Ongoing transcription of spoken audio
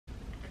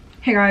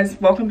Hey guys,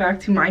 welcome back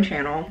to my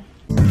channel.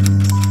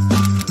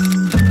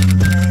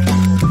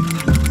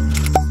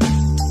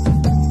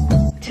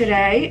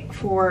 Today,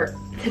 for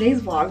today's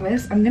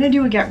vlogmas, I'm gonna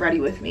do a get ready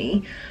with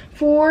me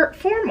for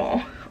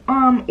formal,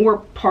 or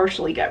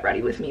partially get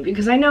ready with me,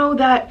 because I know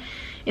that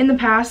in the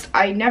past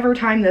I never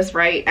timed this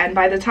right, and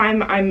by the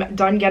time I'm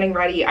done getting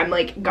ready, I'm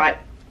like got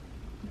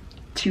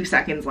 2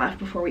 seconds left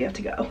before we have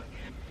to go.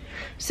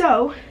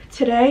 So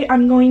today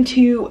I'm going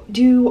to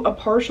do a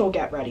partial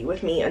get ready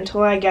with me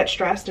until I get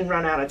stressed and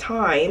run out of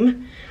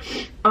time,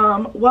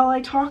 while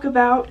I talk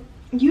about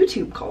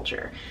YouTube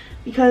culture,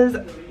 because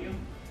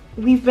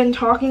we've been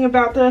talking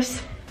about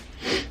this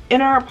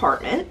in our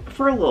apartment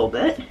for a little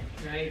bit,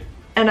 right?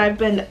 And I've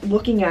been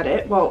looking at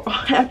it while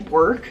at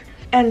work,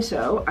 and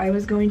so I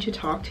was going to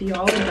talk to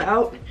y'all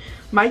about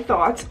my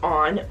thoughts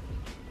on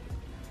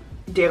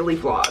daily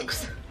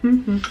vlogs.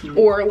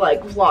 Or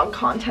like vlog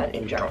content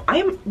in general. I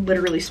am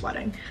literally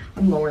sweating.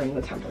 I'm lowering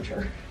the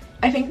temperature.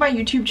 I think my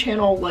YouTube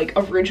channel like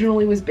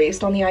originally was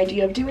based on the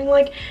idea of doing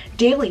like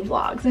daily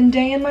vlogs and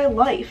day in my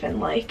life, and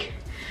like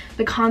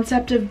the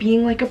concept of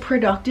being like a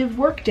productive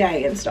work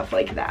day and stuff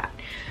like that.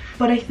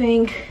 But I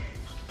think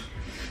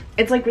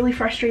it's like really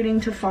frustrating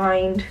to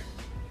find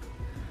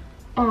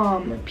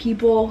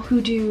people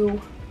who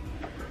do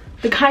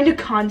the kind of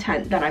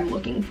content that I'm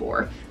looking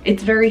for.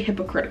 It's very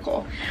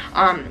hypocritical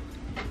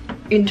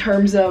in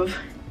terms of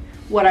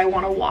what I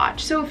want to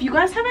watch. So if you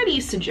guys have any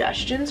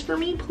suggestions for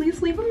me,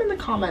 please leave them in the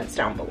comments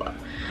down below.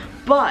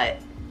 But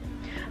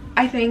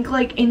I think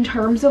like in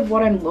terms of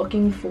what I'm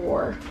looking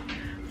for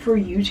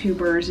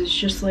YouTubers, is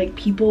just like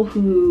people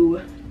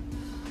who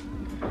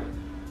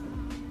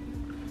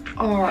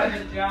are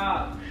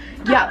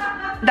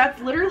yeah, that's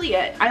literally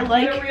it. I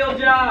like a real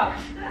job.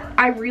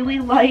 I really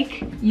like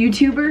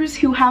YouTubers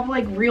who have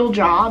like real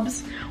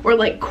jobs, or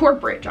like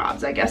corporate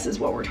jobs, I guess is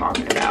what we're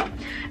talking about,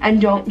 and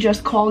don't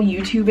just call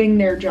YouTubing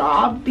their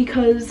job,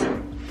 because,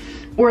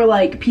 or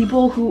like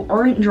people who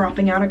aren't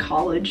dropping out of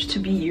college to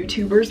be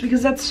YouTubers,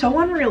 because that's so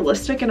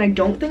unrealistic, and I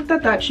don't think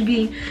that that should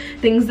be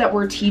things that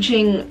we're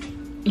teaching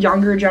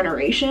younger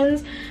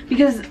generations,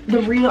 because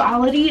the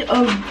reality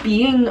of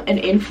being an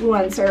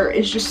influencer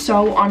is just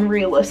so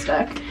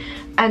unrealistic.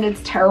 And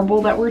it's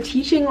terrible that we're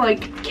teaching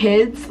like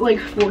kids, like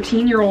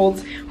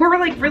 14-year-olds who are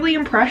like really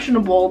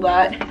impressionable,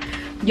 that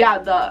yeah,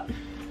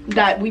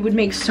 that we would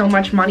make so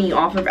much money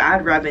off of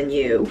ad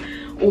revenue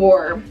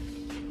or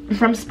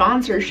from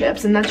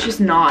sponsorships, and that's just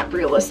not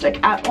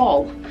realistic at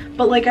all.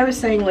 But like I was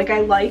saying, like I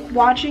like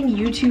watching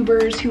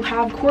YouTubers who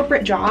have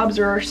corporate jobs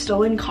or are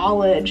still in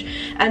college,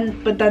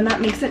 but then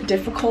that makes it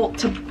difficult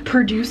to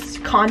produce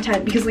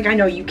content, because like I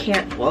know you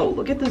can't, whoa,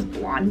 look at this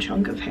blonde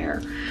chunk of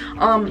hair.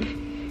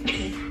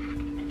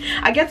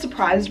 I get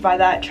surprised by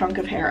that chunk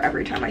of hair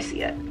every time I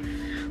see it.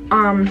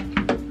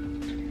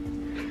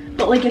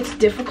 But like it's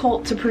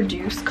difficult to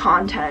produce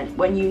content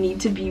when you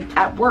need to be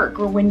at work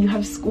or when you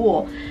have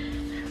school.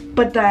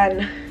 But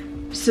then,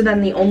 so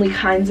then the only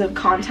kinds of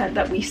content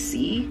that we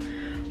see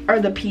are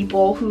the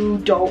people who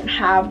don't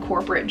have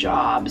corporate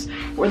jobs,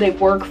 or they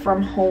work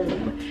from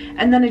home.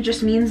 And then it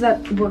just means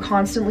that we're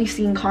constantly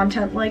seeing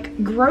content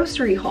like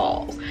grocery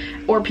hauls,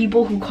 or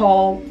people who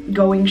call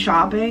going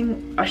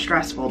shopping a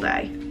stressful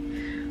day.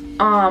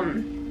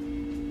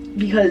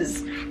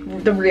 Because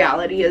the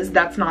reality is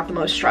that's not the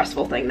most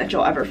stressful thing that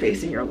you'll ever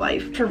face in your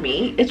life. For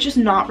me, it's just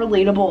not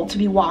relatable to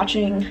be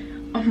watching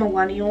a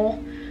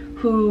millennial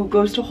who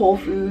goes to Whole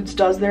Foods,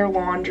 does their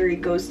laundry,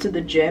 goes to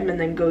the gym, and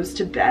then goes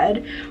to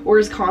bed, or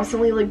is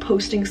constantly like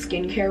posting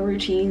skincare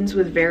routines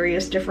with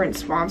various different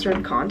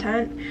sponsored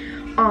content.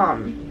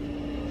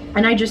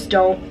 And I just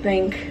don't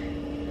think,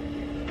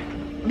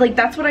 like,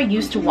 that's what I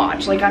used to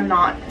watch. Like, I'm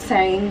not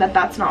saying that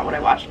that's not what I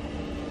watch.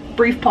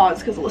 Brief pause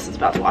because Alyssa's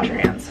about to wash her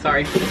hands.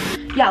 Sorry.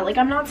 Yeah, like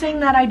I'm not saying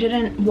that I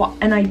didn't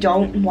and I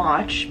don't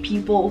watch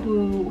people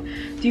who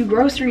do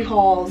grocery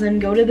hauls and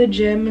go to the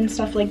gym and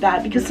stuff like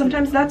that, because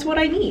sometimes that's what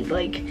I need.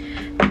 Like,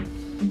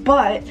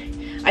 but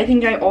I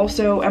think I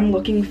also am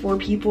looking for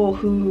people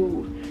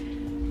who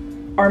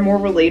are more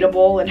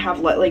relatable and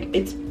have like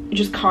it's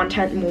just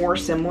content more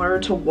similar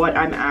to what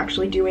I'm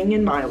actually doing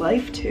in my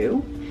life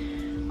too.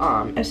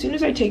 As soon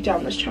as I take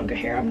down this chunk of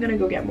hair, I'm gonna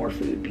go get more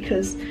food,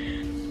 because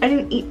I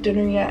didn't eat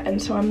dinner yet,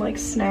 and so I'm like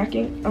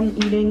snacking. I'm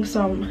eating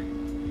some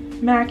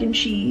mac and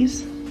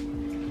cheese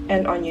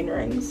and onion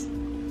rings.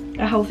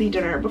 A healthy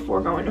dinner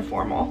before going to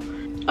formal.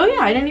 Oh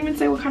yeah, I didn't even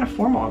say what kind of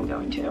formal I'm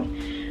going to.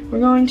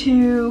 We're going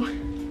to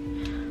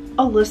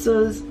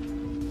Alyssa's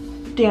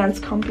dance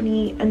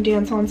company and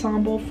dance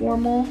ensemble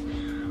formal.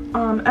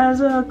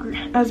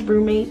 As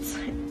roommates.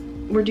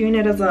 We're doing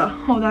it as a,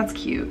 oh that's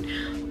cute,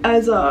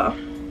 as a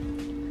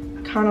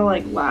kind of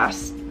like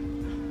last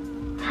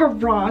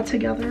hurrah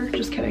together.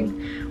 Just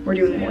kidding, we're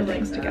doing more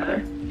things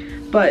together,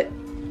 but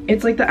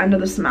it's like the end of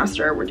the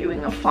semester. We're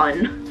doing a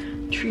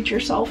fun treat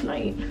yourself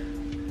night.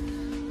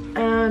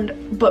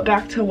 But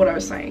back to what I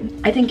was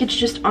saying, I think it's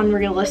just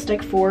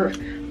unrealistic for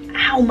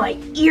how my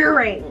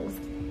earrings,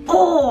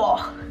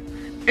 oh,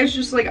 it's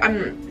just like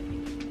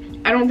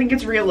I don't think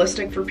it's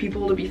realistic for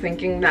people to be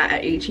thinking that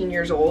at 18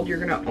 years old you're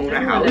gonna own a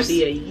house. I wanna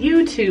be a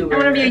YouTuber. I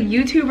wanna be a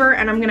YouTuber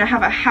and I'm gonna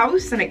have a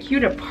house and a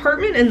cute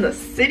apartment in the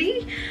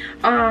city.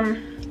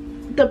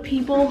 The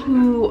people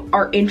who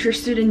are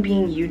interested in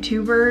being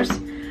YouTubers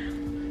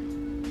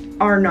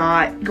are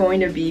not going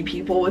to be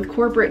people with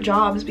corporate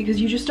jobs because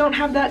you just don't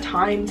have that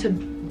time to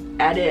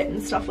edit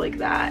and stuff like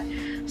that.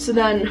 So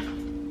then,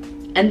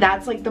 and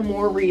that's like the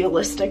more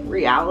realistic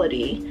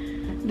reality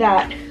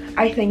that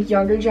I think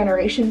younger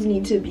generations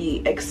need to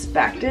be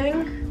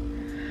expecting,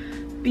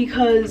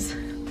 because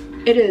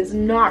it is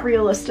not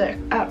realistic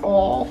at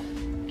all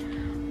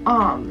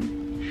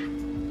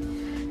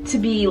to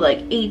be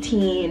like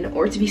 18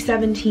 or to be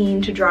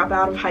 17 to drop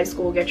out of high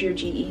school, get your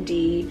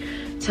GED,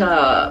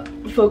 to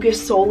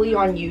focus solely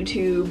on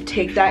YouTube,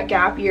 take that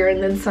gap year,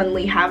 and then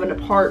suddenly have an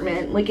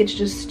apartment. Like, it's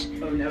just...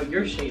 Oh no,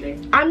 you're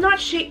shading. I'm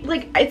not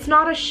like, it's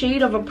not a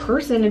shade of a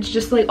person, it's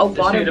just like a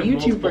lot of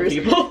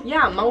YouTubers.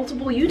 Yeah,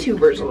 multiple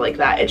YouTubers are like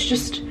that. It's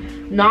just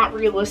not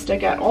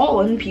realistic at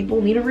all, and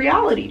people need a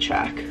reality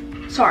check.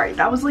 Sorry,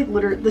 that was like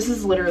this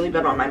has literally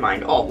been on my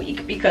mind all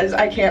week because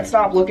I can't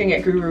stop looking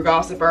at Guru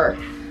Gossiper.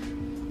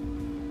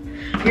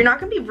 You're not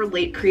gonna be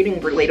creating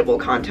relatable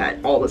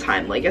content all the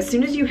time. Like, as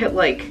soon as you hit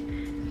like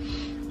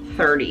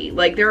 30,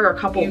 like there are a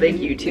couple big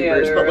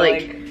YouTubers, but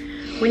like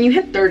when you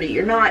hit 30,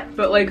 you're not.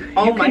 But like,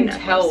 you can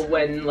tell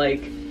when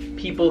like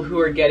people who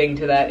are getting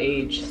to that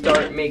age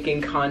start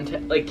making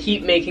content, like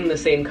keep making the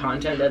same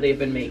content that they've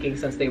been making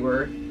since they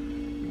were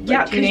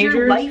yeah, because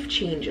your life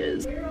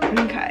changes.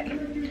 Okay,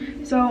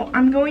 so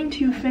I'm going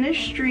to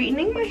finish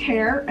straightening my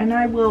hair, and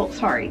I will.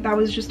 Sorry, that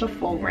was just a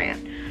full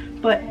rant,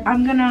 but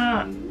I'm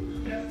gonna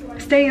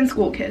stay in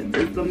school, kids,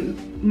 is the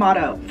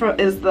motto,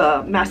 is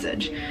the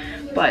message.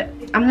 But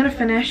I'm gonna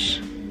finish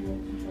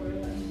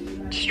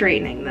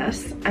straightening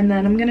this, and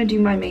then I'm gonna do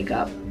my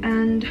makeup,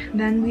 and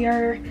then we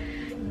are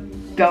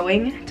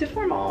going to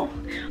formal.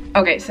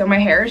 Okay, so my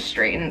hair is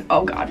straightened.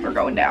 Oh god, we're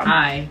going down.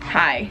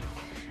 Hi.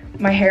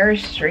 My hair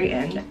is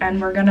straightened, and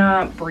we're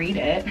gonna braid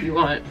it. You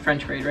want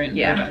French braid, right?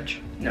 Yeah. No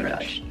Dutch. No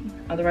Dutch.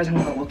 Otherwise I'm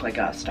gonna look like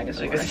a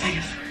stegosaurus.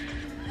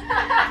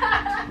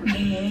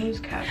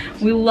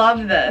 We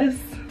love this.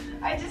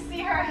 I just see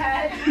her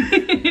head.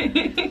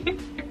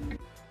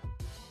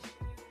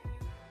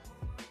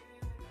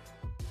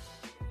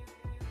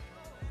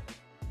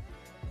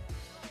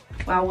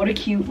 Wow, what a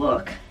cute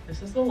look.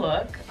 This is the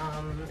look.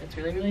 It's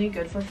really, really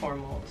good for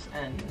formals,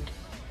 and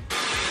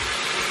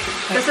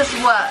this is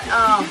what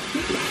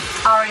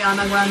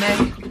Ariana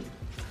Grande.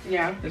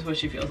 Yeah. this is what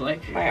she feels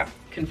like. Oh, yeah.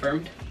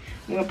 Confirmed.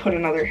 I'm gonna put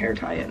another hair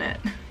tie in it.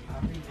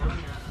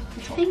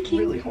 Thank you.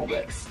 Really hold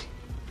it.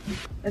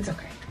 It's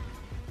okay.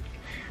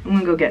 I'm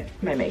gonna go get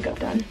my makeup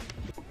done.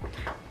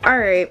 All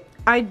right,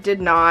 I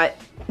did not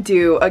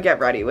do a get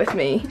ready with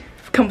me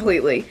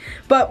completely,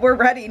 but we're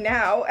ready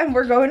now and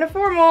we're going to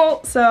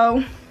formal,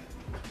 so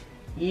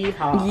yeehaw.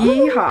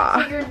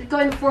 Yeehaw. So you're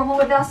going formal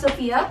without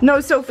Sophia? No,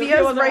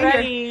 Sophia's right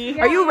ready. here.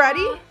 Yeah. Are you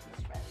ready?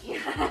 Ready.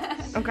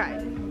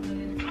 Okay.